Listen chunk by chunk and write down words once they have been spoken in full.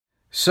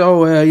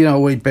So,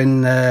 we've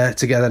been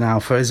together now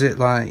for, is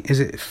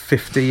it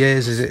 50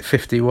 years? Is it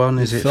 51?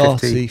 Is it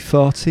 50?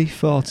 40?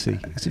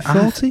 Is it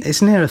 40?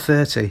 It's nearer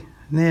 30.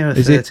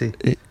 Is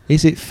 30.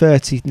 Is it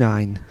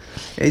 39?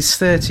 It's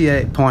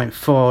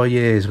 38.4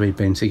 years we've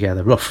been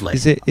together, roughly.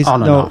 Is it?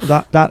 On and off.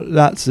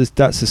 That's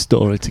a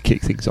story to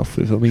kick things off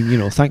with. I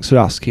mean, thanks for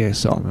asking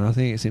us on, and I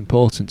think it's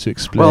important to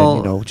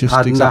explain,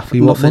 just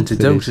exactly what nothing to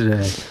do is.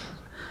 today.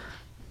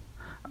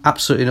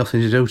 Absolutely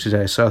nothing to do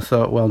today, so I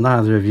thought, well,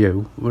 neither of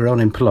you. We're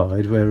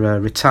unemployed. We're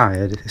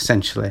retired,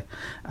 essentially.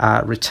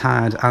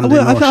 Retired and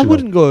emotional. I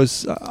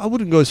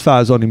wouldn't go as far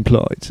as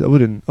unemployed. I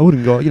wouldn't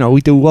go.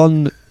 We do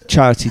one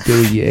charity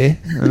do a year,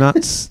 and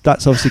that's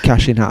obviously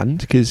cash in hand,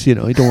 because you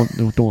don't want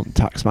the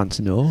tax man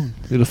to know.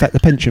 It'll affect the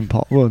pension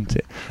pot, won't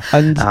it?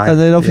 And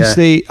then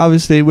obviously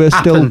we're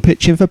still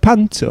pitching for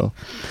Panto.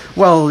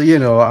 Well,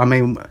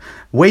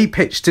 we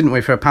pitched, didn't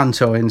we, for a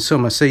Panto in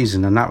summer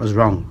season, and that was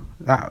wrong.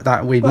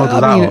 That we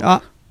muddled that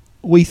up.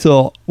 We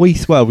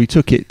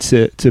took it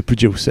to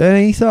producer,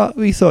 and he thought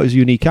it was a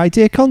unique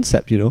idea,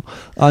 concept,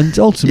 and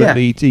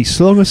ultimately he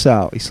slung us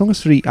out. He slung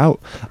us 3 out,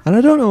 and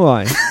I don't know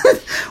why.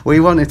 We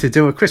wanted to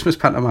do a Christmas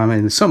pantomime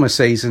in the summer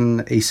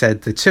season. He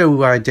said the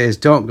two ideas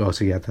don't go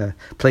together.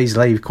 Please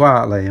leave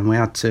quietly, and we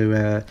had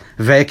to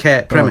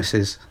vacate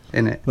premises.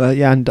 In it. Well,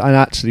 yeah, and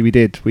actually we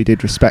did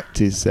respect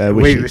his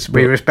wishes.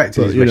 We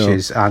respected his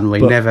wishes, and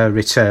we never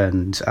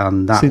returned.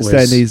 And that since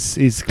then,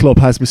 his club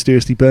has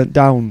mysteriously burnt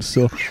down.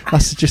 So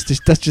that's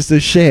just a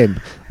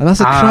shame, and that's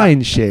a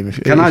crying shame.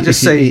 Can I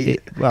just say?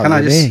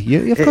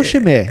 Of course you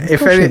may.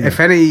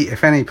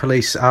 If any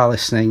police are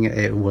listening,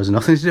 it was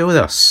nothing to do with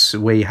us.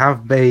 We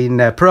have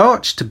been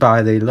approached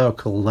by the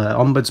local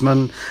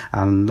ombudsman,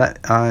 and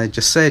I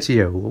just say to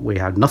you, we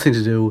had nothing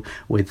to do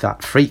with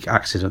that freak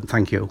accident.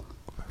 Thank you.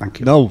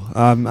 No,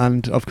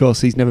 and of course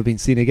he's never been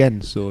seen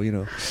again. So and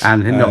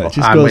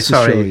we're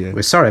sorry.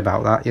 We're sorry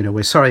about that.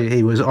 We're sorry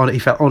he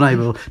felt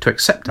unable to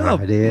accept our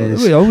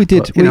ideas. We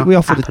did. We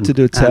offered to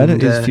do a turn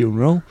at his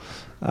funeral,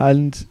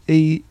 and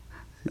he,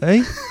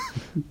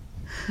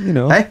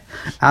 and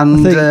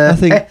I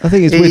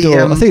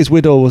think his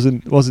widow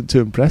wasn't too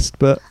impressed,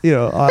 but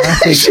I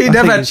think she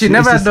never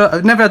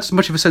had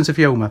much of a sense of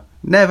humour.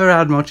 Never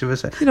had much of a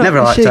sense.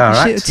 Never liked our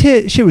act.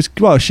 She was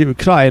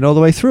crying all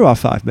the way through our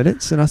 5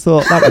 minutes, and I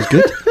thought that was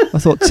good. I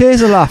thought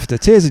tears of laughter,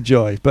 tears of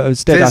joy, but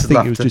instead I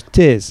think it was just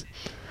tears.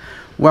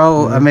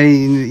 Well,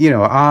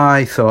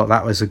 I thought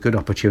that was a good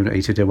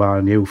opportunity to do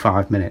our new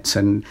 5 minutes,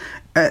 and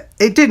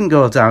it didn't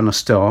go down a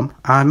storm.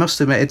 I must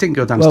admit, it didn't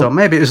go down a storm.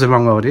 Maybe it was the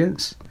wrong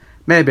audience.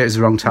 Maybe it was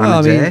the wrong time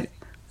of day.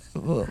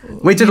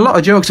 We did a lot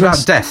of jokes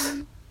about death.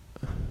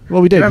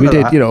 Well, we did.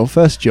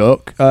 First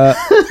joke.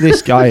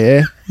 This guy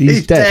here,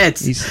 he's dead.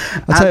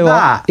 I tell you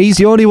what, he's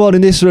the only one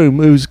in this room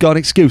who's got an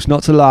excuse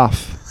not to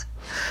laugh.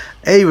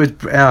 He was.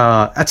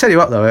 I tell you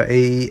what, though,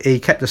 he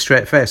kept a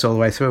straight face all the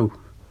way through.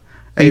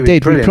 He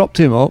did. Brilliant. We propped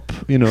him up,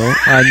 and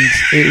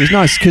it was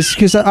nice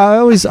because I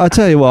always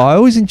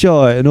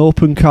enjoy an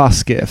open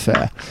casket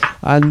affair,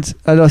 and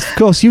of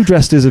course you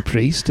dressed as a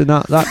priest, and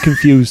that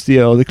confused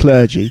the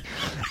clergy.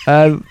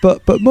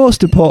 But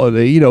most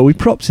importantly, we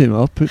propped him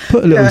up,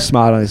 put a little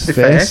smile on his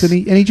face, and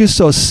he just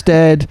sort of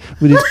stared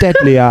with his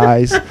deadly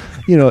eyes,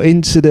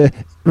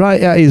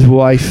 right at his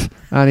wife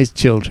and his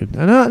children,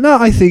 and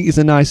that I think is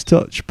a nice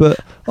touch. But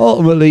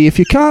ultimately, if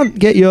you can't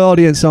get your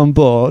audience on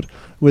board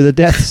with a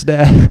death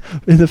stare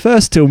in the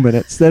first 2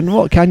 minutes, then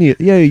what can you?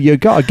 You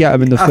got to get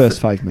them in the first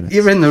 5 minutes.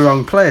 You're in the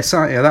wrong place,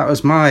 aren't you? That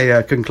was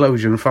my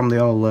conclusion from the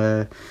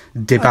old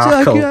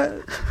debacle.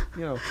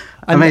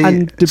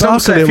 And debacle some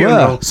say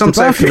funeral, some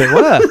say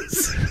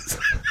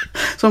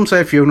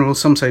funeral,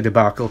 some say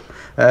debacle.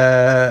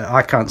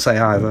 I can't say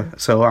either,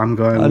 so I'm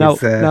going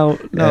with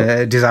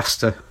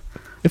disaster.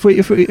 If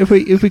we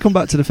come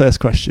back to the first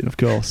question, of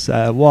course,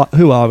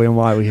 who are we and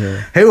why are we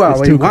here? Who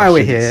are we? Why are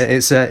we here?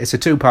 It's a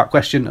 2-part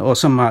question, or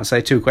some might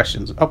say 2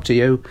 questions. Up to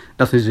you.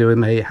 Nothing to do with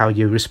me. How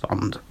you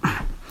respond.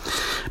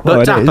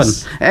 But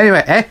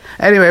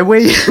anyway,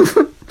 we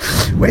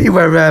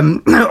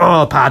were.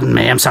 Oh, pardon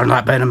me. I'm sounding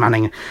like Bernard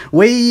Manning.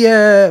 We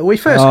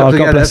first got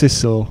together. God bless his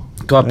soul.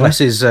 God bless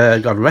his.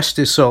 God rest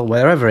his soul,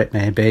 wherever it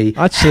may be.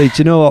 Actually, do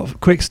you know what?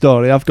 Quick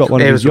story. I've got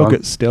one of his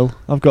yogurts still.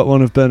 I've got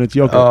one of Bernard's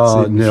yogurts.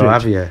 Oh no,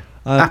 have you?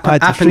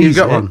 Happen you've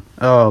got one?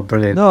 Oh,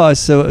 brilliant. No,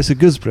 it's a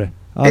gooseberry.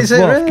 Is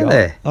it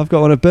really? I've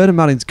got one of Bernard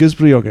Manning's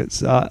gooseberry yogurts.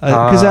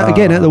 Because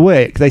again, at the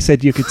wake, they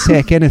said you could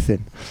take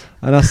anything.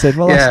 And I said,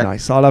 well, that's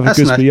nice. I'll have a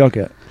gooseberry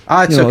yogurt.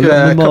 I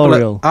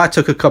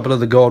took a couple of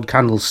the gold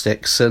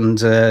candlesticks, and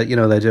they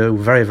do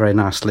very, very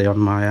nicely on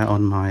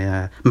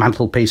my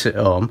mantelpiece at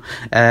home.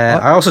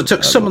 I also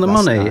took some of the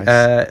money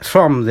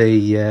from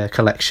the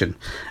collection,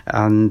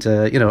 and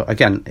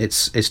again,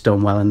 it's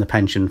done well in the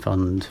pension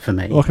fund for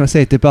me. What can I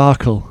say?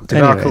 Debacle.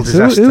 Anyway,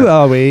 disaster. So who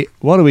are we?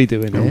 What are we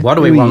doing here? What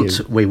do we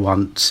want? We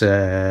want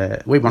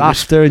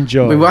laughter and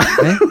joy.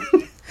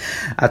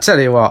 I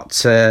tell you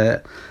what.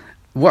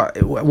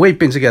 we've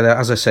been together,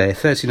 as I say,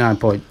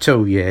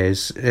 39.2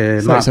 years.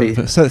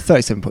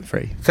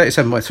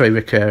 37.3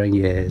 recurring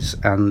years,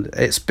 and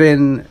it's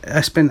been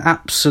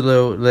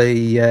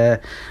absolutely.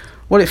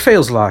 Well, it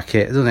feels like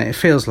it, doesn't it? It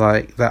feels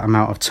like that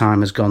amount of time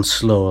has gone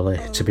slowly,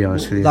 to be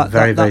honest with you.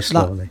 Very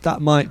slowly.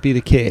 That might be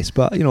the case,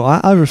 but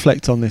I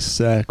reflect on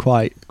this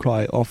quite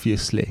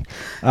obviously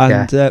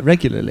and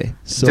regularly.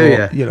 So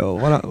do you?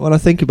 When I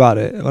think about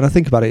it,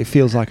 it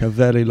feels like a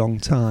very long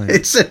time.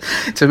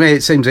 To me,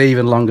 it seems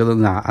even longer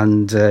than that.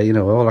 And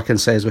all I can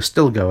say is we're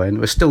still going.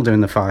 We're still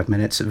doing the 5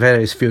 minutes at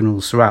various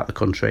funerals throughout the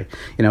country.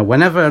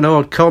 Whenever an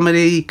old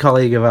comedy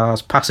colleague of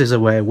ours passes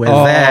away, we're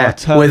there.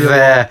 We're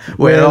there.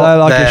 We're all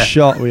like there. A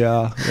shot we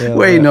are.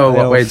 We know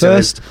what we're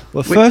doing.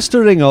 We're first to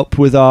ring up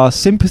with our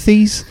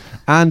sympathies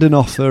and an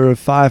offer of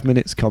 5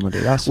 minutes comedy.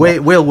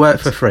 We'll work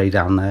for free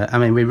down there. I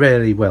mean, we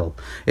really will.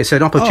 It's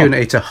an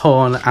opportunity to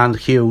hone and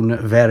hewn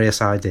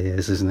various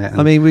ideas, isn't it?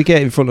 And we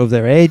get in front of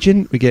their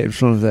agent, we get in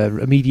front of their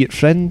immediate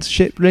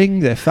friendship ring,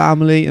 their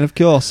family, and of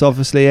course,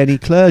 obviously, any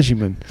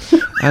clergyman.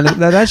 And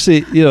then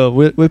actually,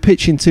 we're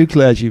pitching 2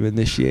 clergymen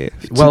this year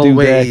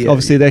to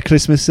do their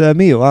Christmas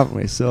meal, aren't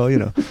we? So,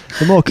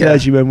 the more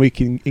clergymen we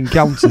can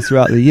encounter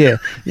throughout the year,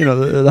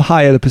 the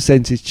higher the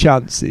percentage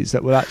chances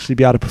that we'll actually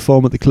be able to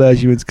perform at the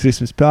clergyman's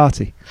Christmas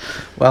party.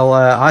 Well,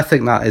 I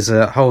think that is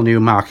a whole new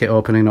market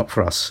opening up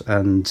for us,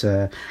 and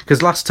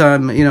because last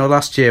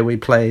year we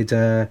played.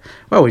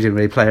 We didn't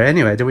really play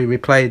anyway, did we? We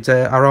played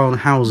our own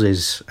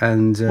houses,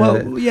 and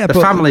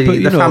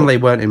the family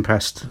weren't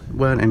impressed.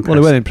 Well, they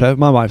weren't impressed.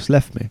 My wife's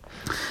left me.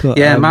 But,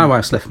 my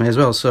wife's left me as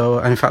well. So,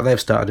 and in fact, they've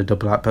started a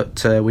double act,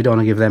 but we don't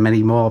want to give them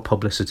any more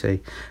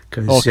publicity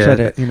because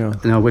credit.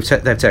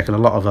 They've taken a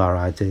lot of our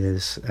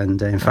ideas,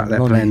 and in fact, they're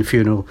playing the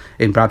funeral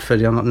in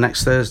Bradford on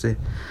next Thursday.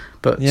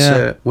 But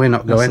we're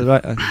not going.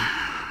 Right.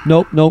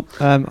 Nope.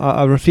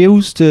 I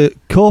refuse to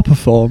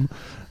co-perform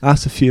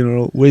at a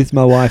funeral with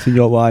my wife and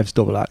your wife's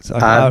double act.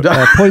 I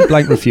point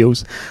blank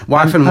refuse.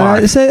 Wife and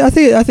wife. I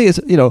think it's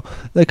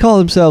they call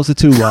themselves the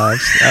 2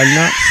 wives,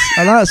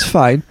 and that's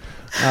fine.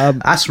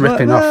 That's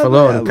ripping off a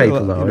load of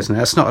people, though, isn't it?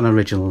 That's not an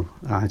original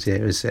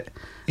idea, is it?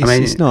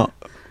 It's not.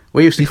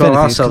 We used to call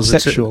ourselves we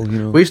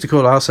used to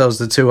call ourselves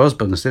the 2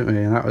 husbands, didn't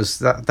we? And that was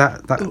that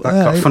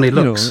got funny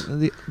looks.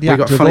 The act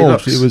got funny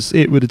looks.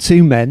 It were the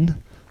 2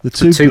 men, the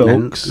 2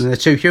 blokes, and the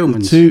 2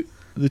 humans,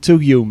 the 2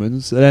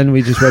 humans, and then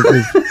we just went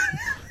with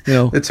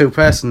the 2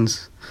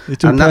 persons.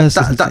 And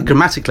that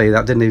grammatically,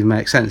 that didn't even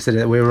make sense, did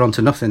it? We were on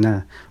to nothing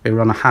there. We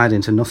were on a hide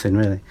into nothing,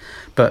 really.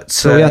 But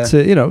so we had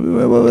to,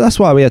 that's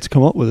why we had to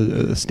come up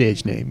with a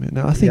stage name. And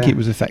I think it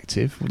was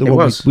effective.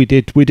 We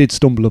did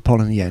stumble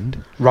upon in the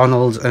end.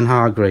 Ronald and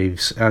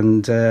Hargreaves,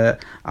 and even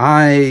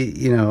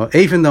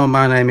though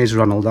my name is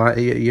Ronald,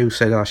 you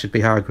said I should be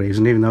Hargreaves,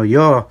 and even though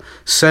your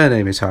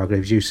surname is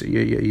Hargreaves,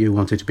 you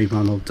wanted to be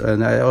Ronald,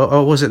 and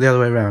or was it the other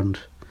way around?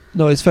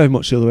 No, it's very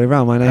much the other way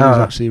around. My name is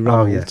actually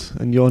Ronald,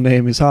 and your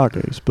name is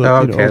Hargreaves.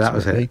 But that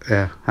was it.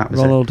 Yeah, that was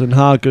Ronald and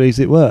Hargreaves,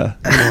 it were.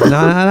 And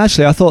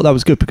actually, I thought that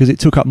was good because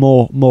it took up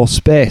more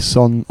space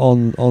on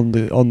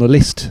the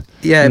list.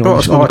 Yeah, it brought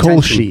us more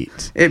call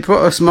sheet. It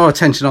brought us more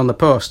attention on the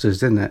posters,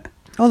 didn't it?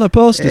 On the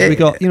posters, we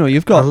got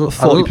you've got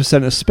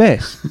 40% of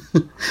space.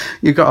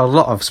 You've got a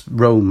lot of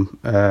room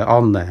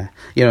on there.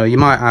 You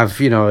might have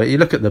you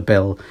look at the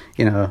bill.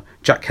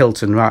 Jack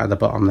Hilton right at the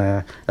bottom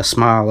there, a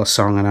smile, a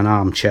song, and an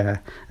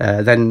armchair.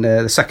 Then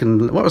the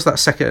second, what was that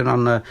second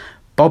on?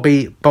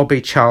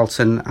 Bobby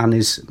Charlton and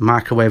his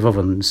microwave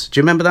ovens. Do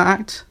you remember that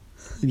act?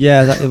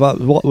 Yeah,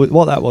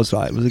 what that was,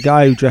 right, was a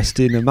guy who dressed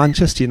in a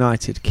Manchester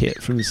United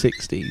kit from the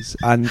 60s,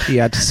 and he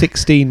had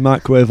 16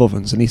 microwave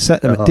ovens, and he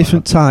set them at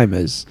different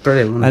timers.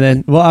 Brilliant. And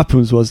then what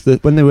happened was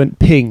that when they went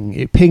ping,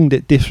 it pinged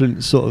at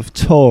different sort of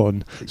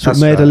tone, so it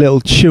made a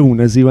little tune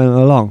as he went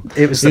along.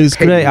 It was a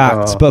great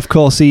act, but of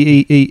course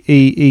he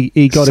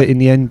got it in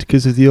the end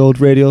because of the old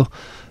radio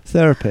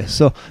therapist.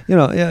 So, it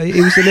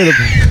was a little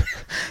bit...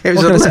 It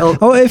was a little...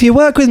 if you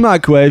work with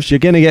microwaves, you're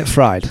going to get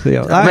fried.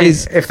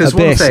 If there's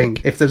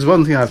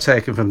one thing I've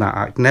taken from that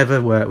act,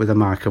 never work with a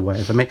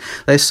microwave. I mean,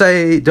 they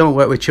say don't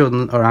work with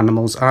children or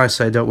animals. I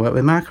say don't work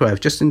with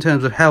microwaves. Just in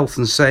terms of health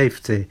and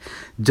safety,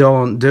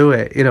 don't do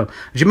it. Do you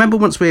remember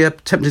once we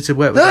attempted to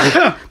work with...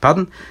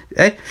 Pardon?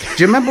 Do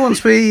you remember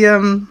once we...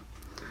 I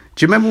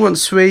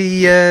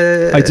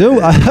do.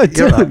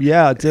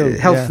 Yeah, I do.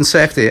 Health and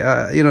safety.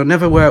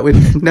 Never work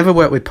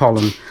with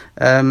pollen.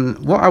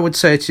 What I would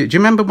say to you, do you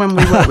remember when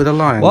we worked with a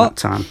lion that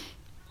time?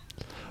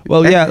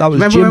 Well, that was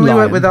remember Jim when Lion.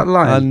 We worked with that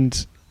lion?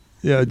 And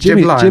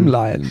Jim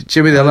Lion.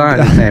 Jimmy the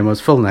Lion, his name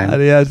was full name.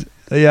 And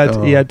he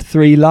had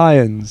 3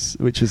 lions,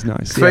 which was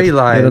nice. 3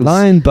 lions. He had a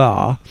lion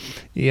bar.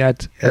 He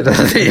had a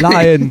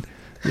lion.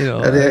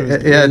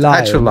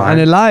 Actual lion.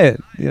 And a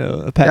lion,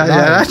 a pet lion.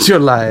 Yeah,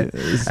 actual lion.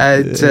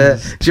 And do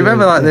you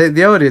remember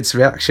the audience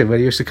reaction when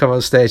he used to come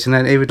on stage, and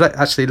then he would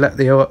actually let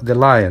the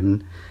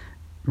lion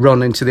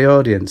run into the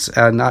audience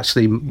and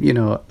actually,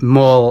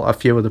 maul a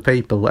few of the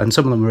people, and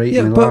some of them were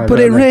eating alive. But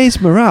it raised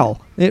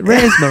morale. It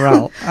raised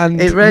morale, and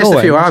it raised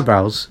a few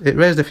eyebrows. It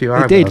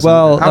did.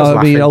 Well,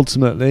 I mean,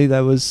 ultimately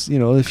there was,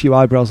 a few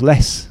eyebrows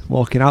less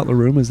walking out the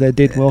room as there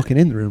did walking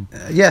in the room.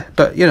 Yeah,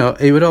 but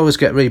he would always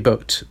get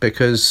rebooked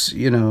because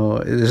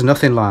there's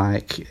nothing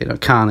like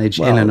carnage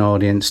in an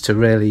audience to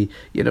really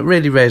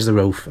raise the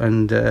roof.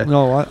 And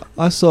no,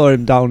 I saw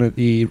him down at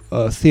the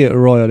Theatre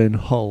Royal in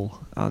Hull.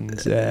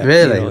 And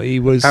really, he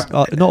was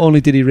not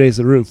only did he raise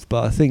the roof,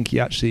 but I think he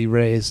actually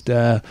raised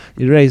morale.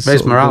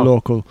 The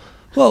local.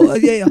 Well,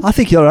 yeah, I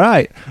think you're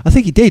right. I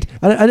think he did.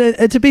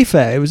 And to be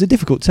fair, it was a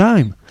difficult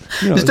time.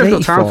 It was a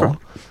difficult time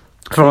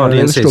for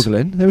audiences.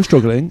 They were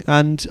struggling,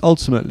 and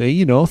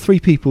ultimately, 3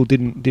 people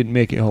didn't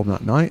make it home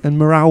that night, and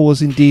morale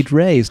was indeed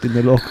raised in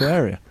the local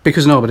area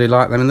because nobody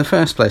liked them in the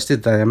first place,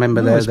 did they? I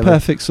remember there was a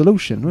perfect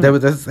solution. There were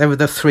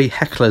the 3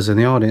 hecklers in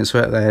the audience,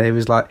 weren't there? It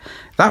was like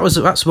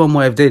that's one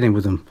way of dealing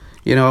with them.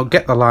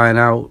 Get the line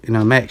out,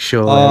 make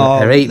sure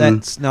they're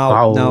eating.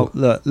 Now,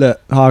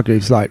 look,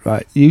 Hargreaves,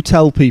 right, you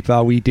tell people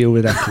how we deal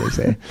with hecklers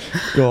here.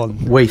 Go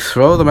on. We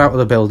throw them out of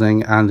the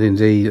building and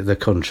indeed the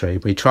country.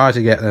 We try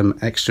to get them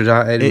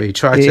extradited.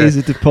 It is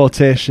a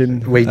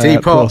deportation. We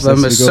deport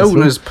them as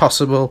soon as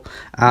possible.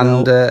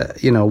 And, have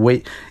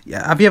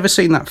you ever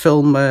seen that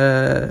film,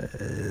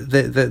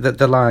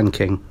 The Lion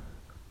King?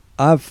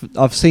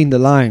 I've seen The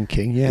Lion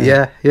King,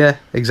 yeah. Yeah,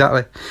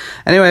 exactly.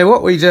 Anyway,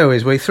 what we do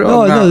is we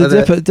throw them out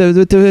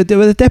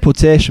the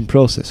deportation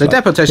process. The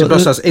deportation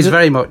process is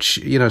very much,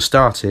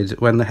 started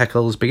when the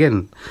heckles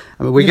begin.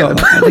 I mean, we get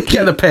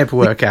the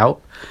paperwork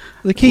out.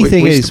 The key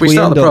thing is we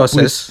start the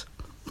process.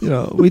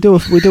 We do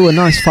a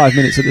nice 5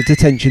 minutes at the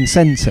detention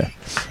centre,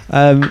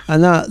 and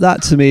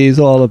that to me is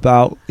all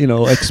about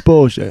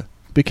exposure,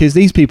 because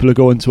these people are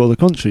going to other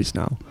countries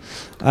now,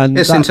 and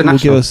it's that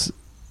international.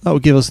 That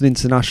would give us an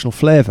international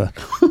flavour.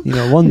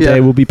 One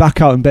day we'll be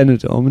back out in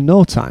Benidorm in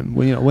no time.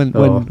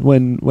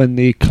 When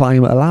the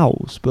climate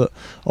allows. But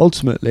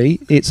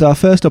ultimately, it's our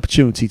first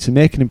opportunity to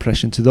make an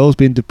impression to those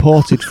being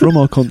deported from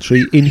our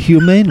country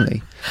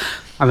inhumanely.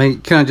 I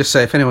mean, can I just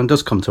say, if anyone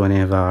does come to any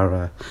of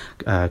our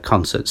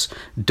concerts,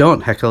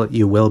 don't heckle,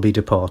 you will be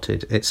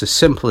deported. It's as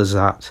simple as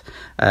that.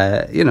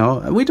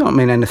 We don't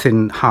mean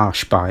anything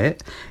harsh by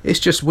it. It's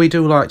just we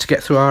do like to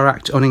get through our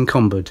act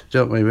unencumbered,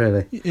 don't we,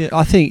 really? Yeah,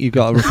 I think you've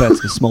got to refer to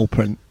the small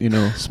print,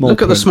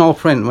 Look at the small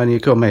print when you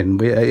come in.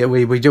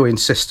 We do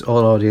insist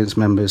all audience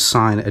members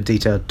sign a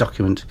detailed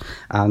document.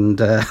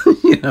 And,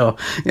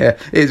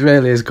 it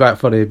really is quite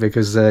funny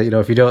because,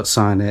 if you don't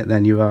sign it,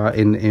 then you are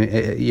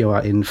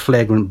in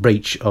flagrant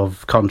breach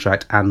of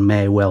contract and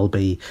may well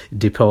be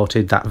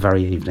deported that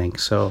very evening.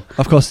 So,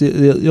 of course,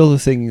 the other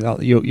thing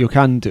that you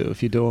can do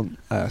if you don't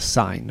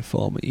sign the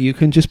form, you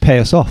can just pay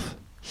us off.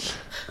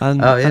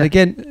 And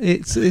again,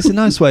 it's a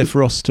nice way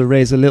for us to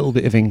raise a little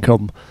bit of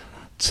income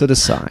to the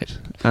side,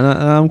 and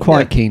I'm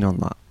quite keen on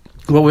that.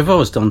 Well, we've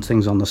always done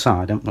things on the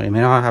side, haven't we? I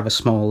mean, I have a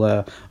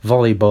small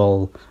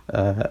volleyball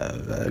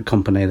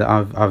company that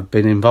I've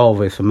been involved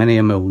with for many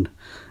a moon.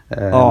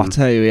 I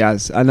tell you, he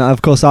has, and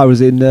of course, I was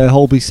in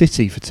Holby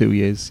City for 2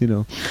 years.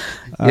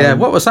 Yeah,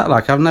 what was that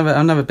like? I've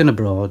never been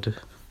abroad.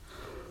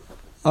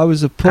 I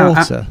was a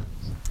porter.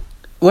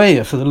 Were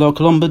you for the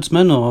local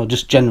ombudsman or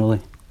just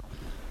generally?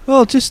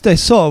 Well, just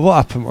sort of what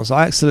happened was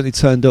I accidentally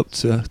turned up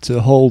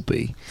to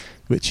Holby,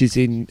 which is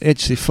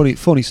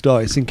funny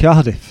story. It's in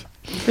Cardiff.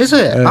 Is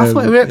it? I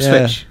thought it was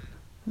Ipswich.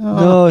 Yeah. Oh.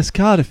 No, it's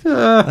Cardiff.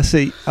 I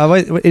see. I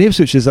went in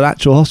Ipswich is an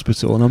actual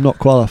hospital, and I'm not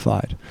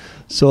qualified.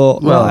 So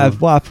what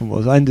happened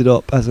was I ended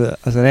up as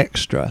an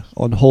extra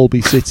on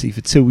Holby City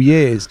for 2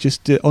 years,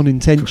 just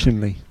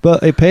unintentionally.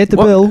 But it paid the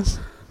bills.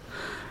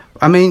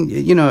 I mean,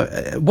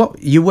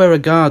 what you were a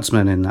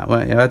guardsman in that,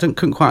 weren't you? I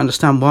couldn't quite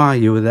understand why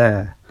you were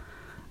there.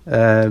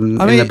 In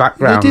the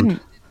background.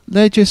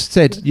 They just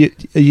said,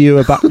 "Are you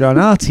a background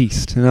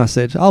artiste?" And I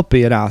said, "I'll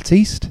be an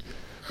artiste.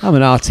 I'm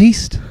an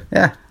artiste."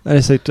 Yeah. And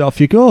they said,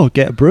 "Off you go.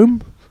 Get a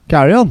broom.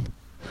 Carry on."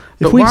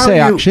 If we say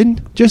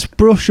action, just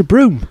brush a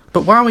broom.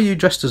 But why were you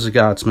dressed as a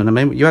guardsman? I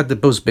mean, you had the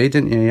busby,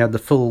 didn't you? You had the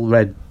full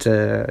red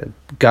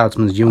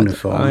guardsman's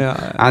uniform,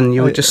 and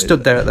you were just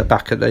stood there at the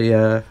back of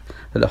the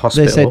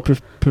hospital. They said,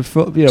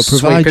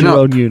 provide your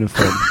own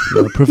uniform.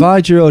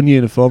 Provide your own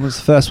uniform. It's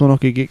the first one I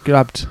could get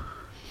grabbed.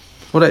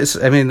 Well,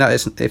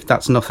 if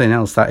that's nothing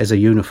else, that is a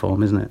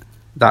uniform, isn't it?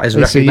 That is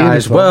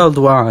recognised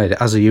worldwide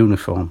as a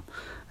uniform.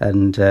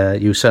 And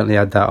you certainly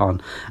had that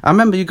on. I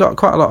remember you got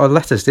quite a lot of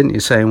letters, didn't you,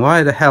 saying,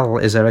 why the hell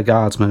is there a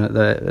guardsman at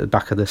the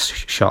back of the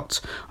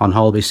shot on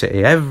Holby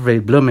City every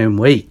blooming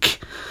week?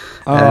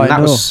 I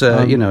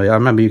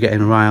remember you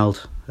getting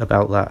riled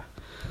about that.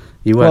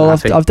 You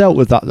weren't happy. I've dealt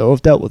with that, though.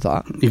 I've dealt with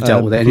that. You've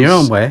dealt with it in your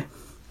own way.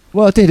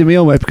 Well, I did in my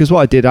own way, because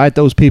what I did, I had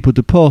those people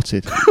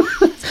deported.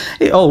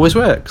 It always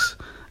works.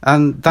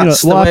 And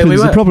that's the way we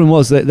work. The problem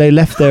was that they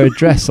left their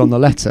address on the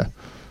letter.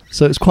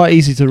 So it's quite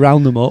easy to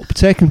round them up,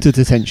 take them to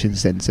detention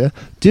centre,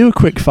 do a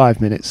quick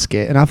 5-minute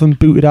skit, and have them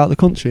booted out of the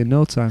country in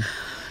no time.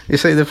 You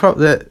see,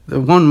 the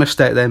one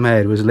mistake they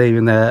made was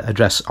leaving their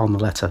address on the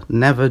letter.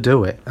 Never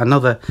do it.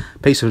 Another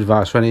piece of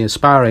advice for any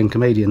aspiring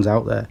comedians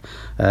out there: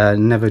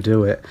 never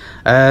do it.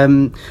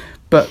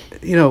 But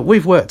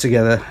we've worked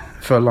together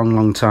for a long,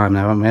 long time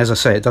now. I mean, as I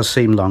say, it does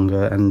seem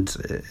longer, and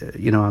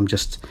I'm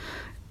just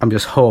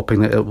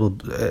hoping that it will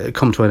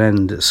come to an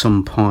end at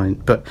some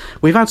point. But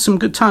we've had some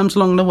good times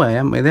along the way,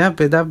 haven't we? They have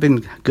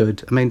been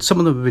good. I mean, some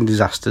of them have been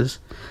disasters.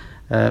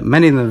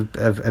 Many of them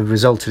have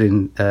resulted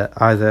in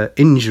either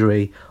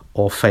injury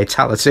or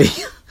fatality.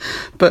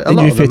 But a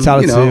lot of them,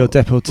 fatality or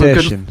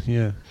deportation.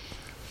 Yeah.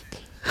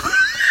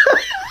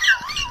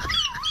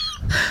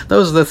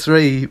 Those are the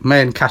three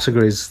main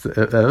categories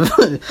of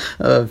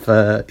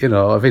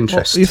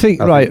interest. Well, you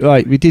think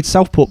right? We did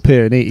Southport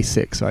Pier in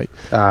 '86, right?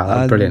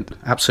 Brilliant,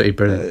 absolutely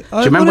brilliant. Do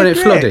you remember when it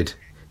flooded?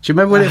 Do you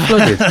remember when it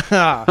flooded?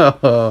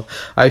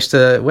 I used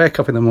to wake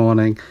up in the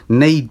morning,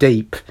 knee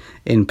deep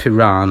in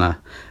piranha.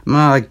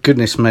 My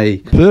goodness me,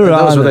 piranha.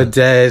 Those were the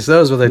days.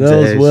 I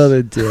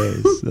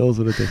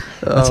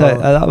tell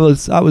you,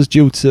 that was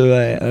due to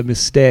a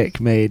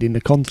mistake made in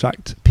the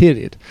contract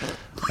period.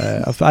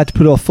 I had to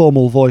put a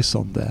formal voice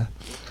on there.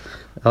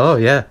 Oh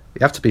yeah,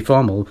 you have to be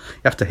formal.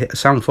 You have to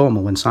sound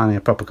formal when signing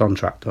a proper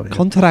contract, don't you?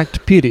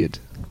 Contract period.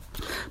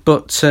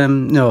 But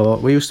no,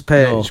 we used to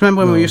pay. Do you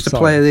remember when we used to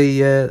play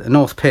the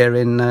North Pier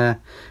in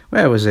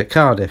where was it?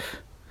 Cardiff.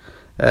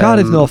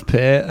 Cardiff North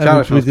Pier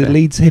with the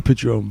Leeds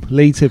Hippodrome.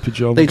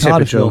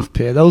 Cardiff North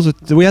Pier.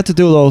 We had to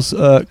do those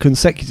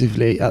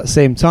consecutively at the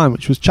same time,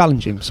 which was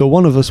challenging. So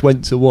one of us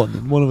went to one,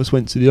 and one of us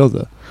went to the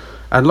other.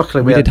 And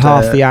luckily we did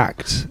half the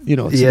act,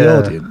 to the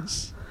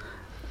audience.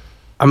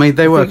 I mean,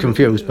 they were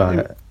confused by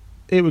it.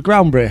 It was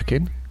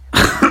groundbreaking.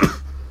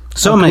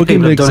 So many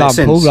people have done it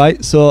since.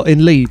 Right? So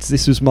in Leeds,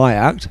 this was my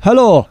act.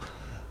 Hello,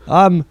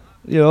 I'm,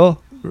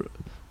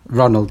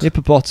 Ronald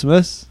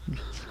Hippopotamus,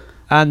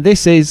 and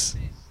this is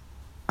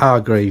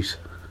Hargreaves.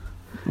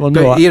 Well,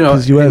 no,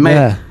 because you weren't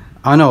there.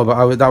 I know,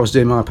 but that was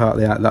doing my part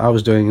of the act. That I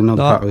was doing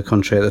another part of the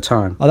country at the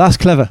time. Oh, that's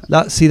clever.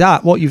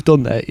 What you've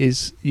done there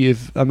is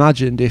you've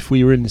imagined if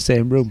we were in the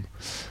same room,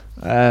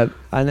 and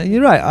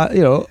you're right.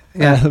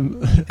 Yeah.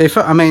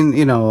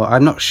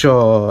 I'm not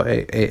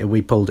sure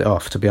we pulled it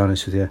off. To be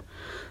honest with you,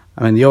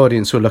 I mean, the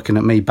audience were looking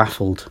at me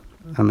baffled.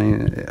 I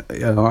mean,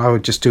 I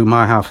would just do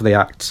my half of the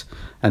act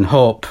and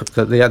hope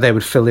that they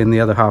would fill in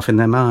the other half in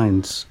their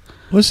minds.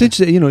 Well, it's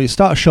interesting, you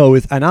start a show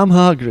with, and I'm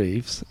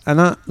Hargreaves, and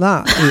that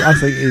I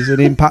think is an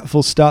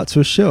impactful start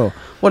to a show.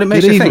 Well, it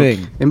makes you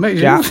think. It makes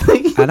you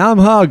think. And I'm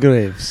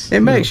Hargreaves.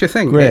 It makes you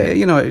think.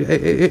 Great.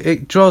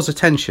 It draws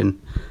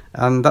attention,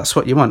 and that's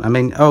what you want. I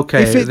mean,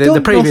 okay, if the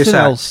previous act,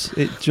 else,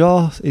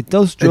 it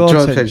does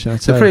draw attention.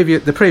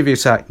 The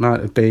previous act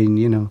might have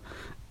been,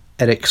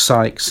 Eric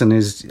Sykes and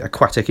his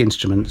aquatic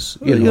instruments.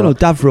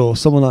 Davro,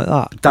 someone like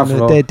that.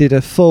 Davro. They did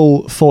a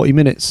full 40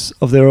 minutes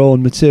of their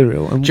own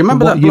material. And do you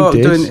remember that bloke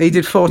he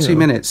did 40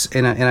 minutes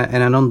in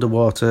an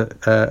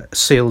underwater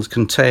sealed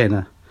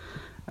container,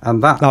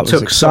 and that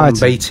took some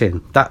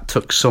beating. That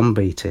took some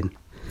beating.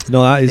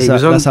 No,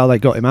 that's how they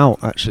got him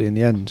out. Actually, in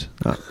the end,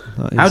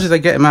 how did they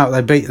get him out?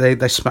 They had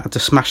to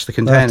smash the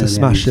container. They had to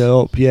smash it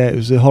up. Yeah, it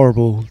was a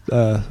horrible,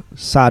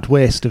 sad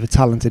waste of a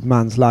talented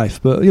man's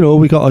life. But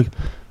we got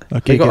a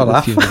gig at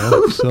the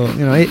funeral, so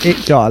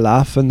it got a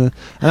laugh, and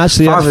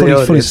actually that's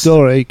a funny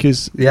story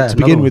because to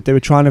begin with they were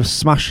trying to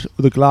smash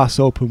the glass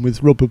open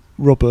with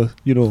rubber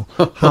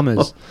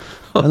hammers,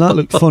 and that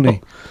looked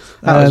funny.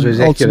 That was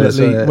ridiculous.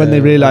 Ultimately, when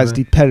they realised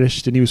he'd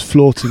perished and he was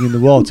floating in the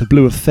water,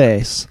 blew a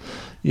face.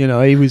 He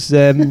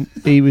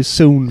was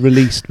soon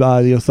released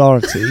by the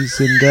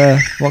authorities,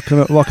 and what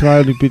can I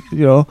only be,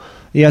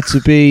 he had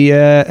to be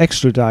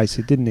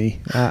extradited, didn't he?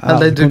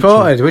 And then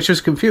deported, which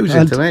was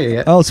confusing to me.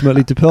 Yeah.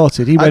 Ultimately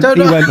deported. He went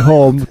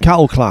home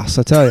cattle class.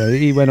 I tell you,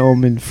 he went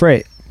home in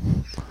freight.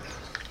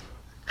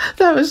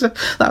 That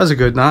was a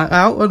good night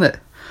out, wasn't it?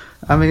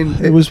 I mean,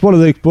 it was one of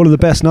the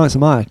best nights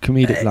of my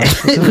comedic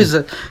life. It was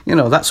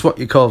that's what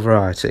you call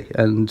variety.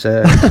 And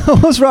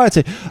what's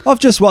variety? I've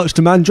just watched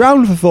a man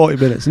drown for 40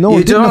 minutes. No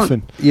one did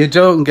nothing. You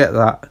don't get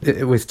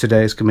that with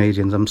today's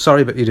comedians. I'm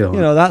sorry, but you don't.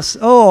 That's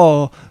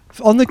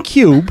on the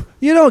cube.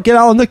 You don't get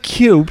out on the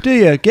cube, do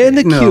you? Get in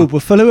the cube. We'll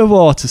fill it with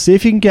water. See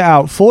if you can get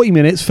out. 40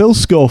 minutes. Phil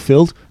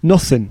Schofield.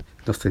 Nothing.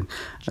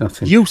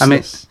 Useless. I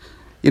mean,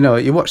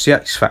 you watch the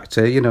X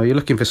Factor. You're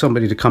looking for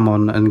somebody to come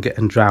on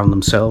and drown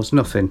themselves.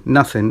 Nothing.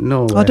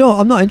 No way.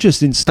 I'm not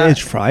interested in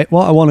stage fright.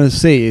 What I want to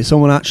see is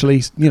someone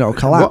actually,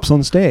 collapse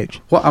on stage.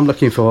 What I'm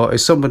looking for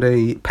is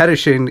somebody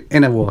perishing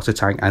in a water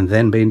tank and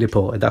then being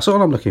deported. That's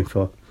all I'm looking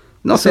for.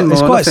 Nothing more.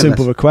 It's quite a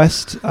simple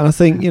request, and I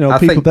think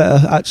people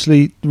better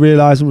actually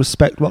realise and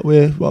respect what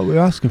we're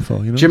asking for.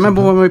 Do you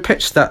remember when we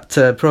pitched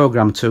that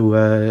programme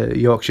to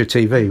Yorkshire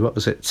TV? What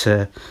was it?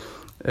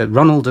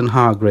 Ronald and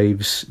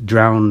Hargreaves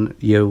drown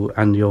you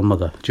and your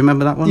mother. Do you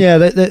remember that one? Yeah.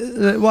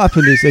 What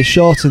happened is they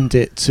shortened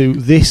it to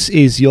 "This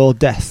Is Your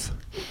Death."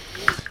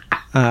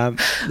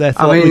 They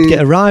thought we'd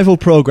get a rival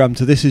programme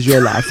to "This Is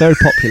Your Life." Very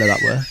popular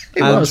that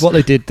were. What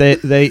they did,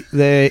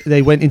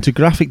 they went into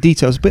graphic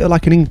details, a bit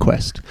like an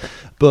inquest.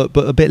 But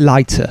a bit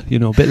lighter,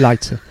 a bit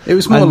lighter. It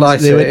was more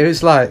lighter. It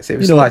was light. It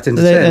was light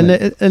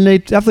entertainment. And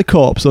they'd have the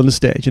corpse on the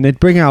stage, and they'd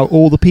bring out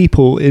all the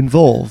people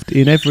involved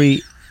in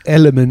every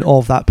element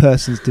of that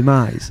person's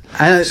demise.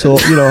 So,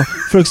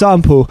 for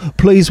example,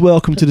 please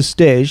welcome to the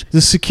stage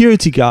the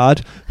security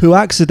guard who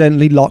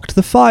accidentally locked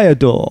the fire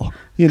door.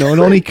 And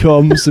on he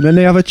comes, and then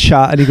they have a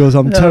chat, and he goes,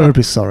 I'm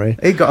terribly sorry.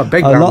 He got a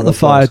big I locked the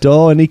fire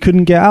door, and he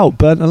couldn't get out,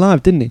 burnt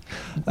alive, didn't he?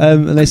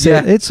 And they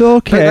said, it's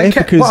okay.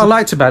 What I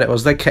liked about it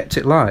was they kept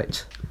it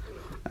light.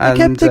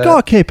 And they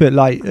got to keep it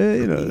light.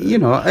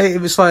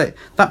 It was like,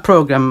 that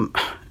programme,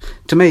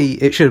 to me,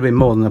 it should have been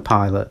more than a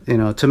pilot.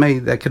 To me,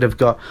 they could have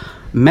got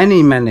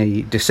many,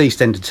 many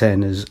deceased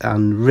entertainers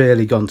and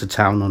really gone to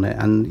town on it.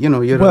 And,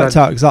 you'd worked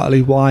out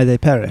exactly why they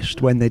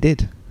perished when they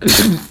did.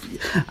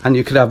 And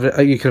you could have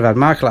had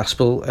Michael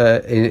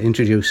Aspel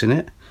introducing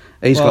it.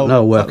 He's got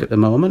no work at the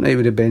moment. He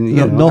would have been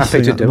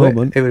happy to do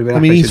it. He would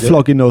have been he's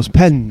flogging those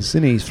pens,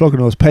 isn't he? He's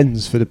flogging those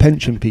pens for the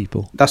pension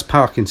people. That's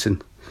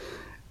Parkinson,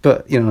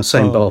 but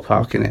same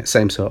ballpark in it,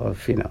 same sort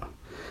of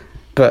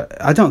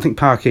But I don't think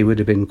Parky would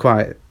have been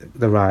quite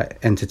the right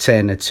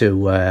entertainer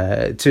to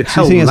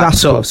help that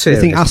sort of series.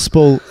 I think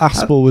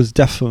Aspel was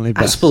definitely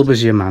best. Aspel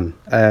was your man.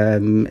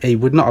 He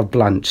would not have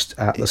blanched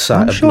at the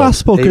sight of blood. I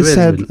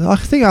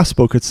think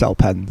Aspel could sell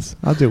pens.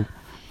 I do.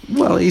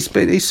 Well, he's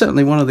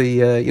certainly one of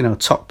the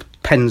top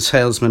pen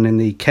salesmen in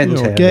the Kent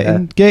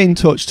area. Get in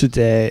touch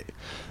today.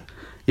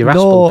 Your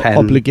no Aspel pen.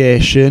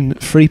 Obligation,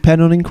 free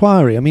pen on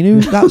inquiry. I mean,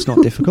 that's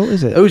not difficult,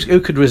 is it? Who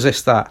could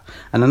resist that?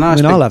 And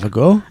I'll have a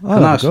go.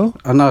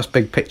 A nice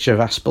big picture of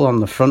Aspel on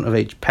the front of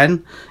each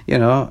pen.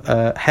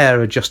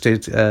 Hair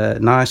adjusted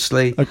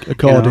nicely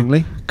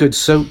accordingly. Good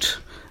suit,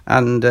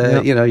 and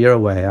you're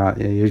away, aren't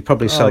you? You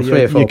probably sell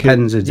 3 or 4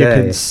 pens a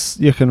day.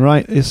 You can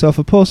write yourself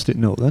a post-it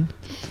note then.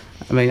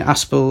 I mean,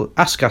 ask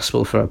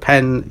Aspel for a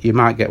pen. You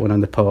might get one in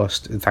the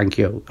post. Thank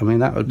you. I mean,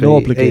 that would be no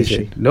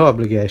obligation. Easy. No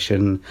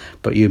obligation,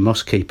 but you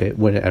must keep it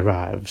when it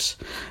arrives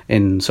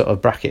in sort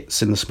of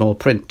brackets in the small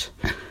print.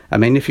 I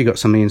mean, if you got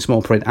something in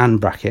small print and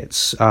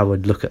brackets, I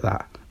would look at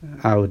that.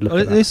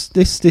 This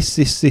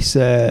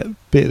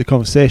bit of the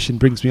conversation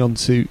brings me on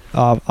to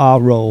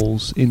our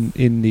roles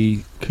in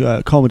the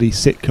comedy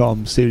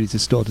sitcom series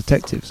of Store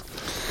Detectives.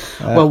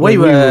 We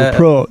were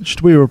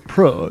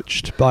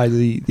approached by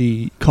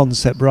the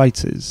concept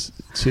writers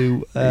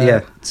to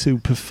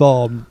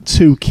perform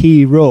 2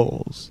 key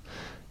roles,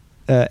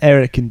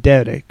 Eric and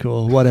Derek,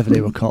 or whatever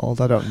they were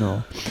called. I don't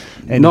know.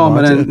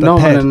 Norman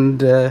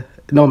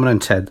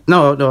and Ted.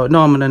 No,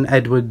 Norman and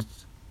Edward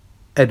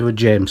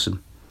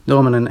Jameson.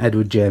 Norman and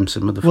Edward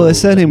Jameson were the their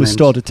surname was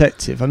Store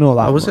Detective. I know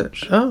that. Oh, was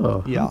much. It?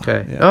 Oh, yeah.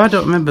 Okay. Yeah. Oh, I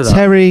don't remember that.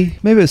 Maybe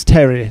it was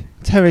Terry.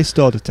 Terry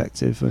Store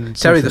Detective. And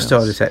Terry the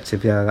Store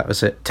Detective, yeah, that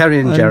was it.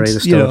 Terry and Jerry the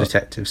Store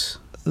Detectives.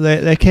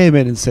 They came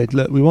in and said,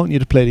 look, we want you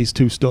to play these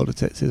 2 Store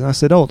Detectives. And I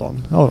said, hold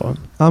on. Wait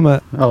a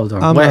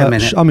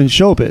minute. I'm in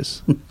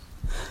showbiz.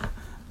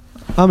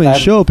 I'm in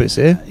showbiz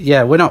here.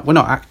 Yeah, we're not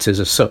actors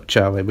as such,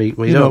 are we?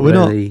 We don't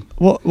really.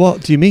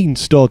 What do you mean,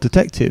 Store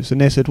Detectives?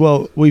 And they said,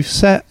 well, we've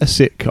set a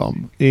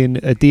sitcom in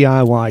a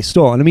DIY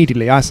store. And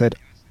immediately I said,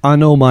 I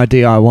know my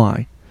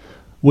DIY.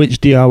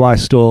 Which DIY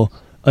store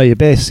are you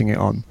basing it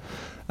on?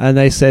 And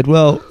they said,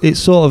 well, it's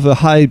sort of a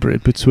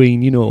hybrid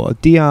between, a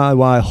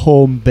DIY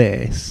home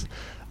base,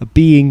 a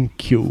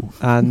B&Q,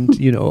 and,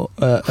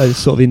 a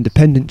sort of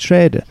independent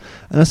trader.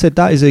 And I said,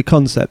 that is a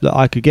concept that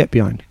I could get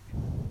behind.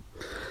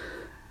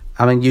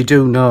 I mean, you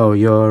do know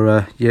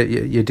your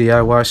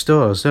DIY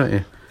stores, don't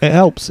you? It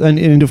helps,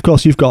 and of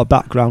course you've got a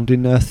background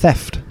in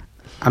theft.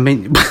 I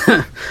mean,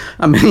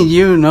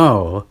 you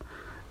know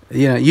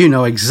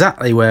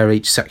exactly where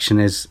each section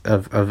is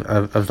of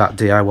that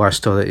DIY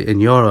store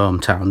in your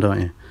hometown, don't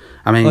you?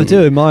 I mean, I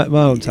do in my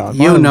hometown.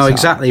 You know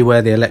exactly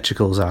where the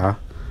electricals are,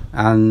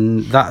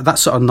 and that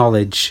sort of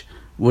knowledge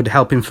would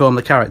help inform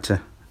the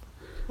character.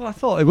 Well, I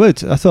thought it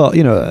would. I thought,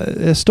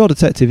 a store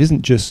detective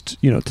isn't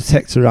just,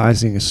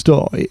 detectorising a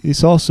store.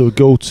 It's also a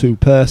go-to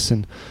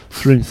person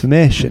for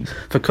information.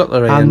 For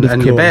cutlery and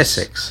your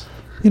basics.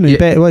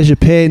 Where's your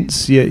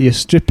paints, your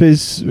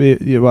strippers?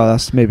 That's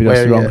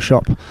the wrong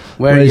shop.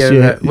 Where's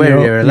your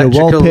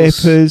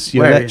wallpapers,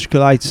 your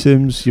electrical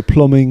items, your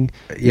plumbing,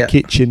 your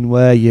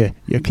kitchenware, your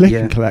click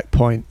and collect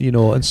point,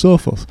 and so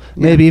forth.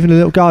 Maybe even a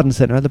little garden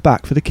centre at the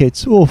back for the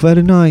kids. Oh,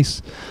 very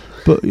nice.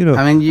 But you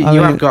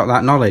have got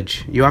that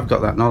knowledge. You have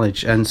got that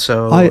knowledge, and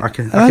so I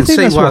can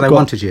see why they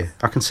wanted you.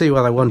 I can see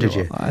why they wanted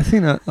you. I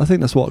think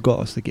that's what got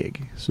us the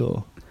gig.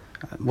 So.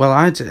 Well,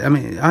 I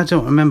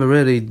don't remember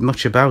really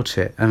much about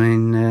it. I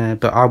mean,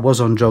 but I was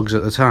on drugs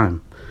at the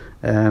time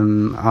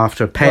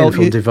after a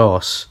painful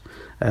divorce.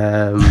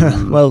 It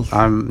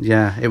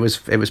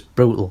was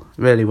brutal.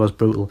 It really was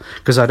brutal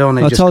because I'd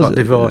only just got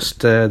divorced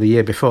the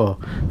year before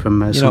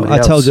from somebody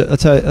else. I told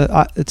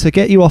you, to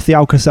get you off the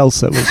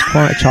Alka-Seltzer was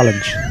quite a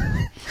challenge.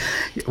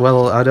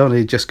 Well, I'd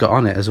only just got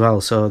on it as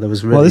well, so there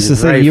was really. Well, this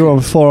is the thing. You were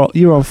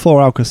on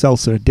 4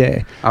 Alka-Seltzer a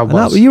day. I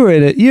was. You were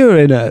in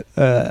a.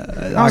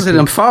 I was in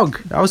a fog.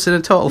 I was in a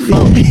total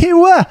fog.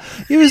 You were.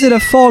 He was in a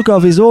fog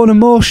of his own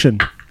emotion,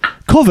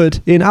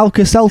 covered in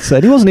Alka-Seltzer.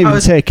 And he wasn't even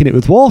taking it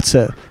with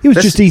water. He was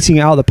just eating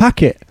it out of the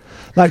packet,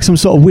 like some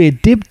sort of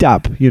weird dib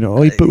dab,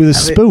 but with a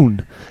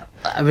spoon.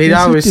 I mean,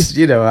 I was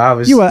on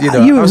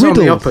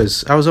the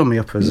uppers. I was on the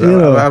uppers.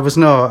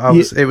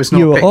 It was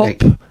no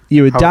picnic. Up,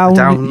 you were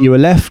down, you were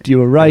left, you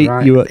were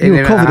right. You were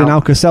covered in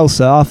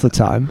Alka-Seltzer half the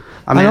time.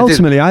 I mean, and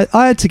ultimately, I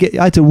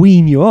had to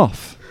wean you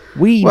off.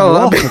 When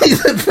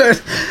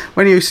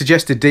you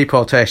suggested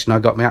deportation, I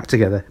got my act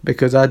together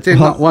because I did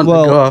not want to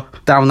go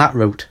down that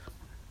route.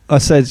 I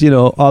said,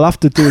 I'll have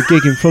to do a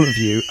gig in front of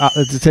you at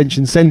the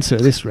detention centre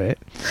at this rate.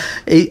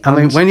 I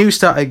mean, when you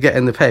started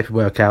getting the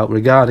paperwork out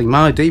regarding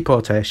my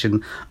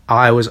deportation,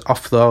 I was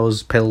off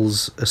those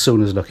pills as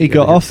soon as looking. He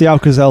got off the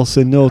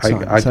Alka-Seltzer in no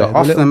time. I got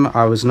off them.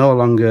 I was no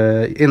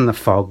longer in the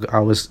fog. I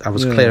was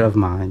clear of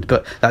mind.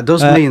 But that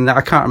does mean that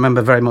I can't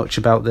remember very much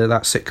about that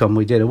sitcom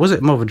we did. Or was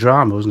it more of a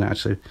drama, wasn't it,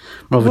 actually?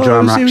 More of a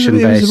drama action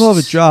based. It was more of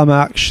a drama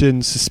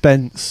action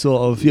suspense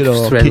sort of,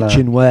 thriller.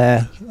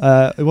 Kitchenware.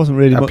 It wasn't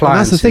really much. And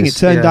that's the thing. It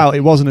turned out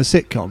it wasn't a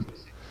sitcom.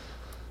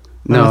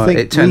 No,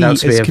 it turned out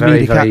to be a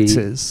very, very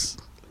actors.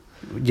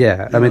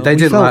 Yeah, I mean, they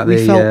didn't like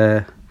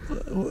the.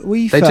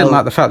 They didn't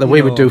like the fact that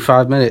we would do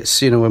 5 minutes,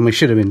 when we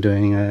should have been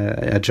doing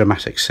a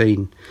dramatic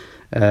scene.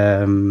 But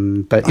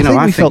I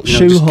think we felt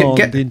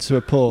shoehorned into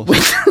a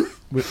post.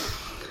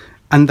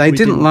 And they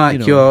didn't like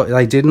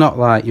They did not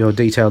like your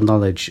detailed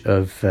knowledge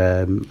of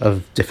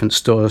different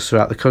stores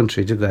throughout the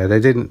country, did they? They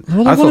didn't.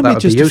 Well, I wanted me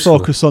just to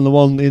focus on the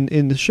one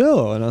in the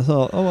show, and I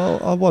thought,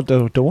 I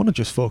don't want to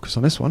just focus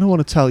on this one. I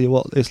want to tell you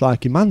what it's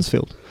like in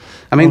Mansfield.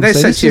 I mean, they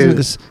said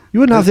to you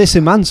wouldn't have this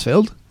in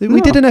Mansfield.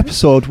 We did an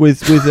episode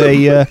with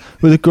a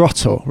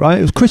grotto, right?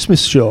 It was a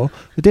Christmas show.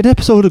 We did an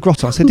episode with a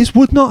grotto. I said this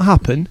would not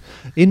happen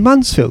in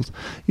Mansfield.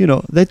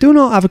 They do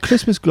not have a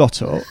Christmas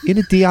grotto in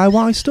a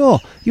DIY store.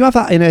 You have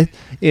that in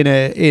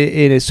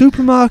a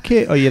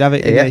supermarket, or you'd have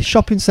it in a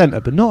shopping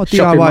centre, but not a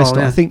DIY store.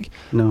 Yeah.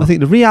 I think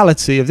the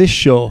reality of this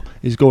show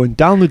is going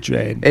down the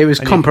drain. It was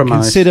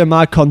compromised. Consider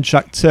my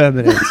contract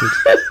terminated.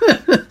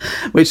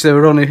 Which they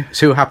were only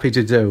too happy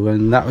to do,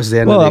 and that was the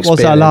end of the experience. Well,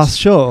 that was our last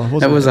show,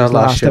 wasn't it? It was our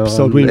last show.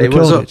 Episode we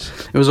recorded.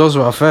 It was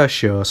also our first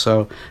show,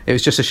 so it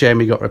was just a shame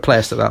we got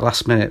replaced at that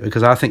last minute,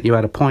 because I think you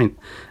had a point.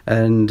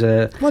 And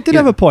I did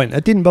have a point.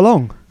 It didn't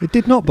belong. It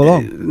did not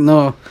belong.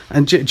 No.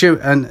 And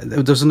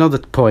there was another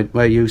point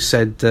where you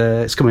said,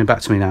 it's coming back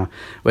to me now,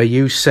 where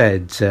you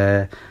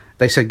said...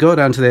 they said go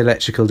down to the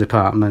electrical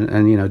department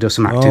and do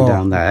some acting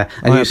down there.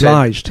 And you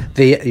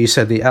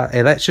said the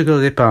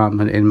electrical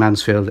department in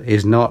Mansfield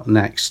is not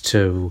next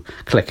to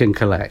Click and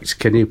Collect.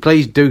 Can you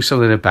please do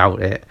something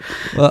about it?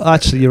 Well,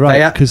 actually, you're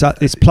right, because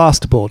it's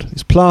plasterboard.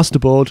 It's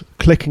plasterboard,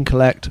 Click and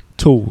Collect,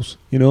 tools.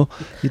 You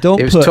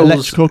don't put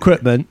electrical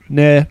equipment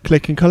near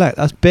Click and Collect.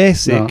 That's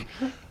basic.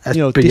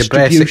 No.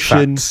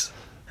 Distribution.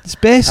 It's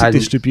basic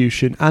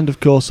distribution, and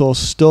of course, our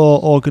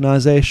store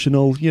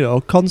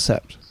organisational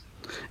concept.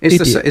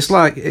 It's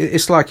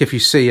like if you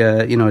see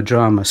a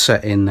drama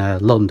set in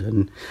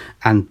London,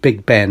 and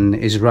Big Ben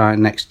is right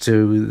next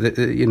to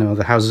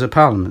the Houses of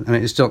Parliament. I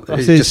mean, it's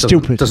just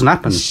stupid. Doesn't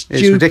happen. It's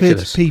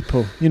ridiculous.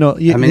 People,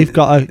 they've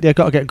got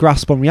to get a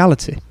grasp on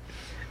reality.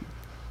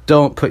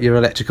 Don't put your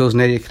electricals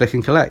near your Click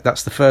and Collect.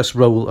 That's the first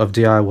rule of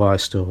DIY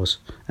stores.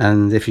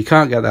 And if you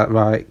can't get that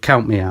right,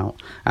 count me out.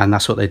 And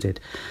that's what they did.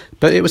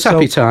 But it was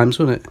happy times,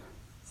 wasn't it?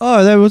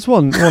 Oh, there was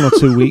one or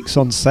 2 weeks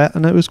on set,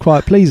 and it was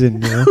quite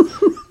pleasing.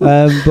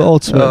 But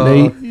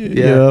ultimately,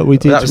 we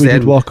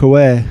did walk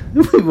away.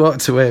 We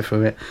walked away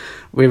from it.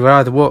 We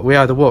either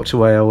walked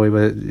away or we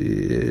were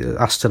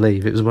asked to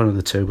leave. It was one of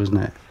the two,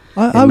 wasn't it?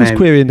 I was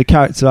querying the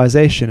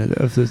characterisation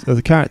of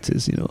the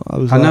characters.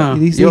 I know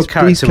your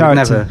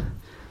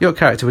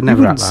character would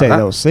never act like that.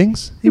 Those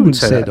things. He wouldn't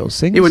say those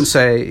things. He wouldn't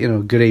say,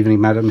 good evening,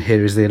 madam.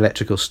 Here is the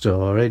electrical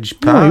storage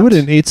part. No, he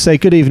wouldn't. He'd say,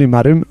 good evening,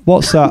 madam.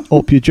 What's that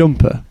up your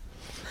jumper?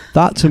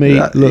 That to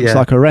me looks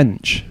like a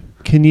wrench.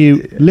 Can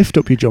you lift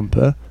up your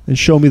jumper and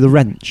show me the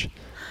wrench?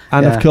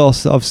 And of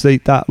course, obviously,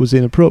 that was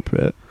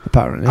inappropriate.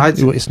 Apparently,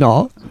 it's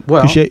not.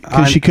 Well,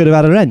 because she could have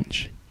had a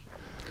wrench.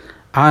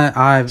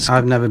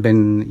 I've never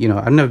been,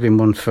 I've never been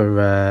one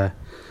for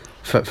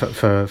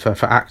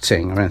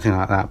acting or anything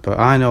like that. But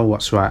I know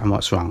what's right and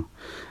what's wrong.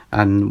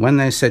 And when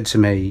they said to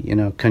me,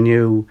 can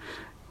you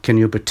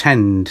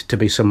pretend to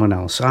be someone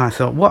else? I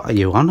thought, what are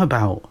you on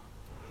about?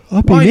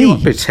 Why do you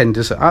pretend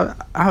to?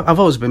 I've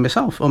always been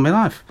myself all my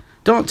life.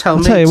 Don't tell me.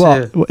 I'll tell you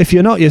what. If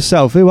you're not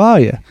yourself, who are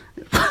you?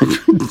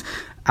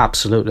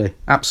 Absolutely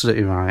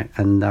right.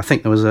 And I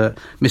think there was a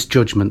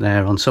misjudgment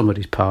there on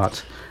somebody's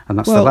part, and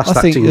that's the last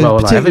acting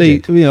role I ever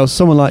did.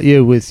 Someone like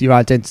you with your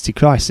identity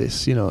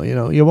crisis. You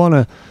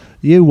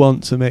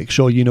want to make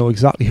sure you know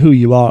exactly who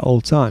you are at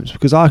all times.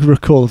 Because I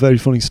recall a very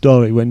funny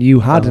story when you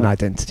had an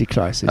identity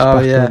crisis.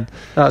 Back when,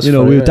 funny,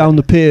 we were down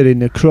the pier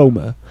in a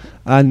Cromer,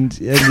 and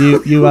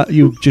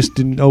you just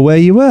didn't know where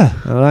you were,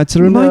 and I had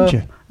to remind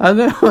you. I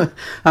know.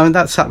 I mean,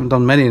 that's happened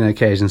on many an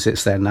occasion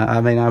since then.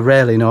 I mean, I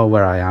rarely know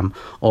where I am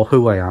or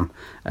who I am,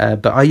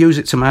 but I use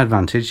it to my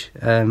advantage.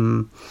 I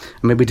mean,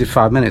 we did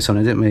 5 minutes on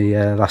it, didn't we,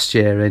 last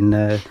year in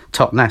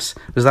Totnes?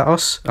 Was that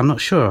us? I'm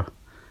not sure.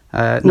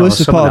 Well,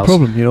 this is part of the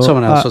problem,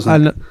 Someone else,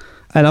 wasn't it?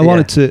 And I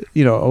wanted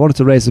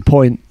to raise a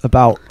point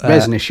about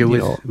raise an issue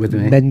with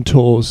me.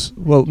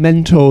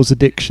 Mentos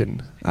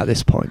addiction at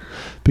this point,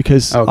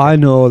 because I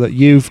know that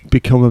you've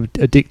become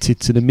addicted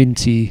to the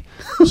minty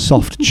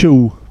soft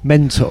chew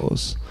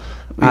Mentos,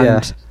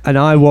 and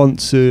I want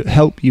to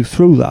help you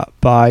through that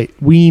by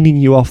weaning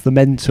you off the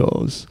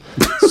Mentos,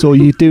 so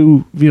you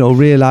do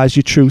realise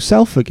your true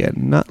self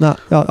again.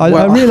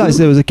 I realised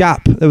there was a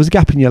gap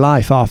in your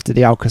life after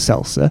the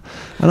Alka-Seltzer,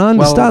 and I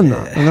understand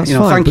that, and that's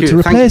fine. But to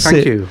replace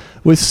it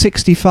with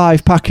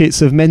 65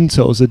 packets of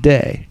Mentos a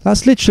day,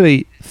 that's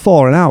literally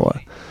 4 an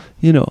hour.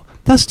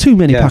 That's too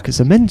many packets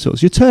of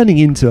Mentos. You're turning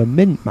into a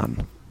mint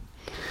man.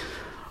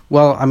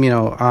 Well, I'm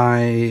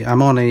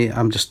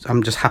just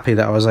happy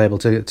that I was able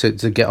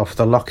to get off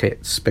the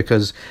Lockets,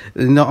 because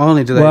not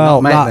only do they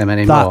not make them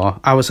anymore,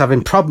 I was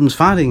having problems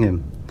finding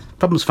them.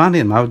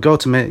 I would go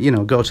to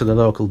the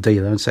local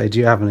dealer and say, "Do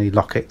you have any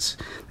Lockets?"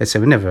 They'd say,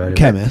 "We never heard of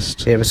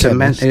Chemist. It was some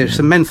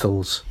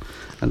menthols,"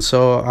 and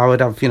so I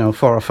would have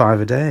 4 or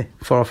 5 a day.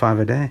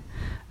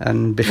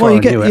 And before I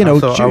knew it, I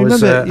thought I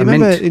was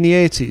remember in the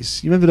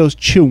 80s, you remember those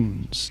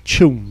tunes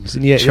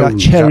in the 80s, like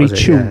cherry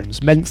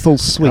tunes, menthol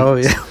sweets. Oh,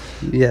 yeah.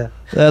 Yeah.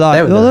 They're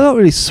not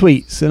really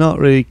sweets, they're not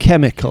really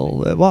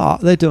chemical.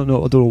 I don't know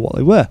what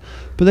they were.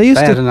 But they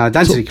had an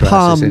identity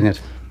crisis in it.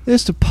 They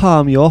used to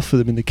palm you off for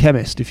them in the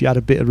chemist if you had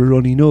a bit of a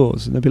runny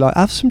nose, and they'd be like,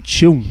 "Have some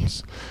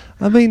tunes."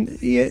 I mean,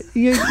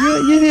 you're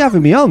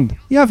having me on.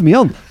 You're having me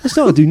on. That's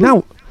not what I do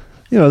now.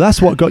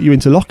 That's what got you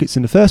into Lockets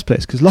in the first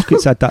place, because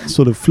Lockets had that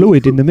sort of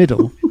fluid in the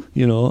middle,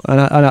 and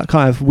that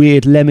kind of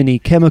weird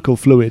lemony chemical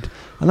fluid,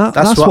 and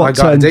that's what I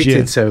got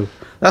addicted to.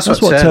 That's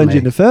what turned you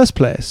in the first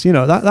place.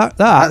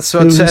 That's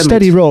what it was a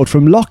steady road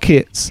from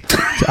Lockets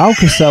to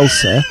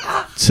Alka-Seltzer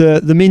to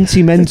the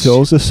minty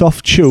Mentos, a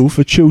soft chew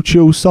for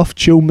chew soft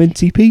chew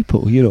minty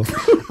people.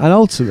 And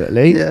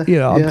ultimately,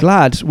 I'm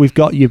glad we've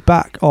got you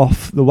back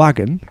off the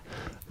wagon.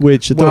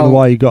 Which I don't know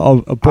why you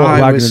got a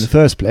wagon in the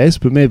first place,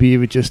 but maybe you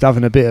were just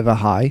having a bit of a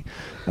high,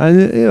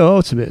 and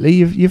ultimately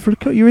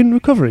you're in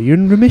recovery, you're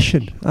in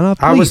remission, and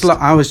I was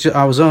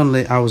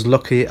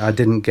lucky I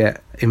didn't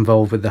get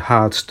involved with the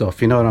hard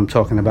stuff. You know what I'm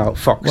talking about?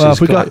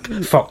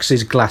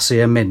 Fox's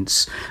Glacier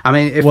mints. I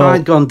mean, if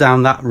I'd gone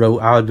down that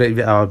route, I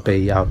would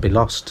be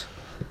lost.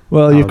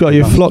 Well, you've got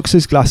your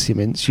Flox's Glacier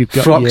Mints. You've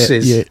got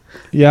Flox's.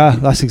 Yeah,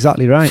 that's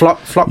exactly right.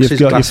 Flox's You've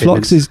got your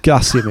Flox's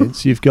Glacier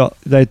Mints. You've got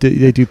they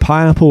do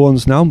pineapple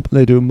ones now.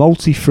 They do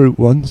multi-fruit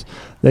ones.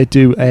 They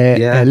do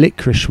a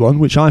licorice one,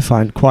 which I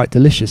find quite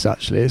delicious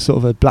actually. It's sort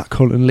of a black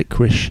currant and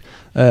licorice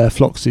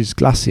Flox's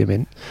Glacier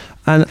Mint.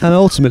 And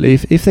ultimately,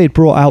 if they'd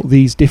brought out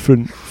these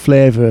different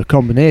flavour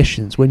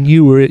combinations when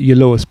you were at your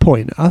lowest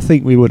point, I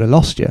think we would have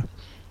lost you.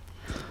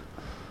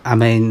 I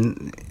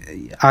mean,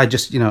 I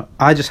just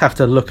have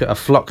to look at a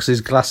Flox's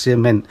Glacier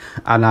Mint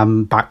and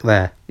I'm back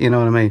there. You know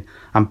what I mean?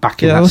 I'm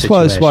back in that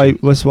situation.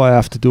 That's why I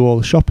have to do all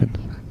the shopping.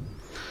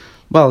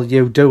 Well,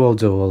 you do all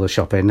the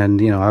shopping,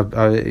 and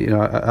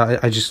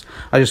I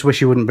just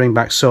wish you wouldn't bring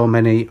back so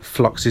many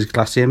Flox's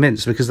Glacier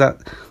Mints, because that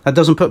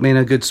doesn't put me in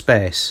a good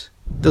space.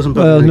 Doesn't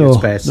put me in a good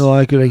space. No,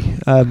 I agree.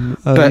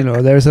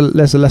 There's a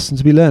lesson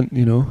to be learnt.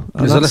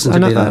 There's a lesson to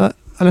be learnt.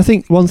 And I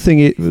think one thing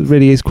it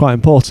really is quite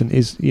important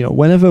is,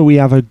 whenever we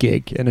have a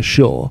gig and a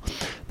show,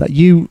 that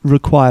you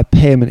require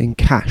payment in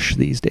cash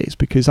these days,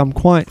 because I'm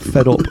quite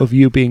fed up of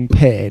you being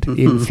paid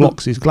in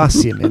Flox's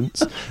Glacier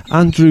Mints,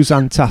 Andrew's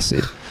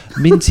Antacid,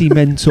 minty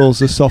Mentos,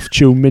 the soft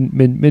chew mint,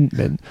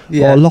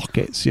 or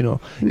Lockets.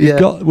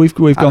 We've kicked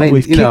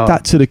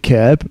that to the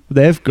curb.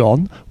 They've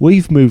gone.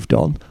 We've moved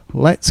on.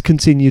 Let's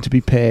continue to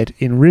be paid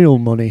in real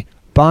money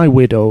by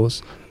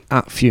widows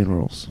at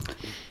funerals.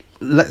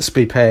 Let's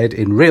be paid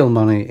in real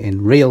money,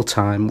 in real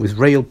time, with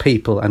real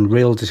people and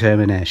real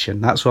determination.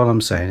 That's what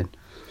I'm saying.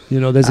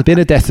 There's a bit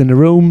of death in the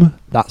room.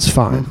 That's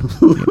fine.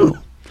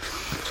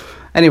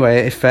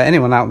 Anyway, if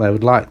anyone out there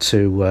would like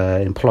to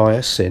employ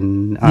us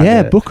in...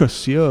 book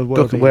us.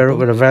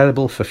 We're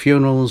available for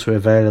funerals. We're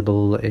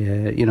available,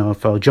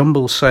 for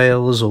jumble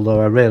sales, although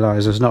I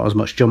realise there's not as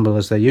much jumble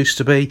as there used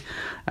to be,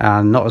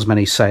 and not as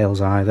many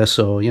sales either.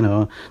 So,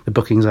 the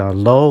bookings are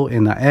low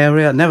in that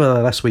area.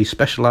 Nevertheless, we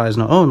specialise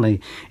not only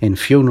in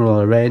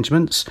funeral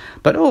arrangements,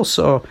 but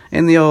also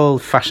in the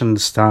old-fashioned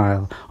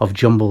style of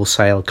jumble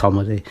sale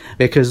comedy,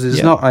 because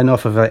there's not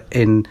enough of it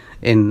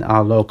in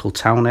our local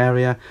town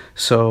area.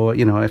 So,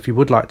 if you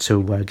would like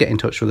to get in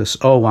touch with us,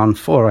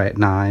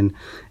 01489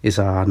 is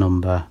our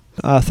number.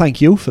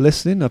 Thank you for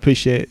listening. I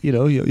appreciate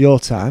your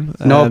time.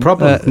 No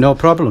problem. No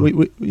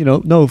problem.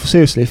 No,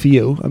 seriously, for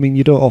you. I mean,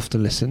 you don't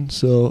often listen,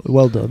 so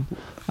well done.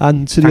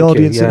 And to the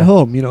audience at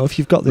home, if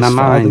you've got this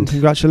far, then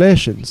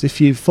congratulations.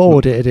 If you've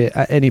forwarded it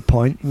at any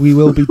point, we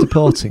will be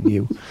deporting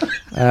you.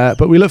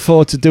 But we look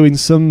forward to doing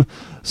some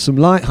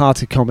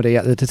light-hearted comedy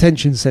at the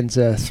detention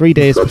centre 3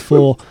 days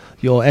before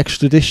your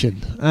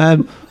extradition.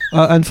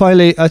 And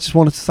finally, I just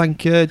wanted to thank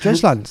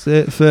Dresland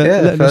for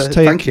letting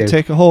us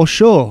take a whole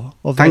show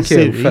of that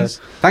series.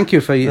 Thank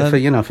you for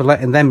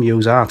letting them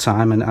use our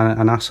time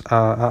and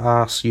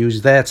us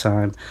use their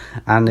time.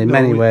 And in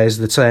many ways,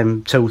 the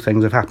same two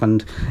things have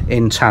happened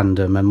in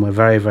tandem, and we're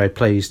very, very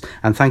pleased.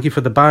 And thank you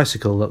for the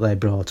bicycle that they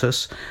brought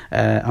us.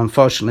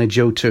 Unfortunately,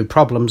 due to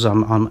problems,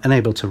 I'm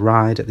unable to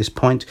ride at this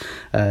point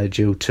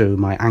due to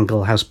my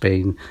ankle has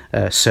been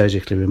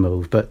surgically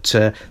removed. But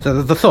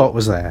the thought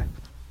was there.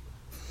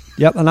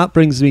 Yep, and that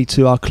brings me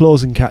to our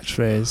closing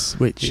catchphrase,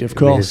 which, of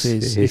course,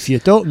 is if you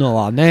don't know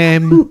our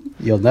name...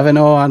 You'll never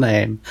know our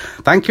name.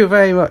 Thank you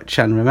very much,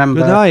 and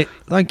remember... Good night.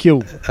 Thank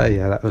you.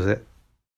 Yeah, that was it.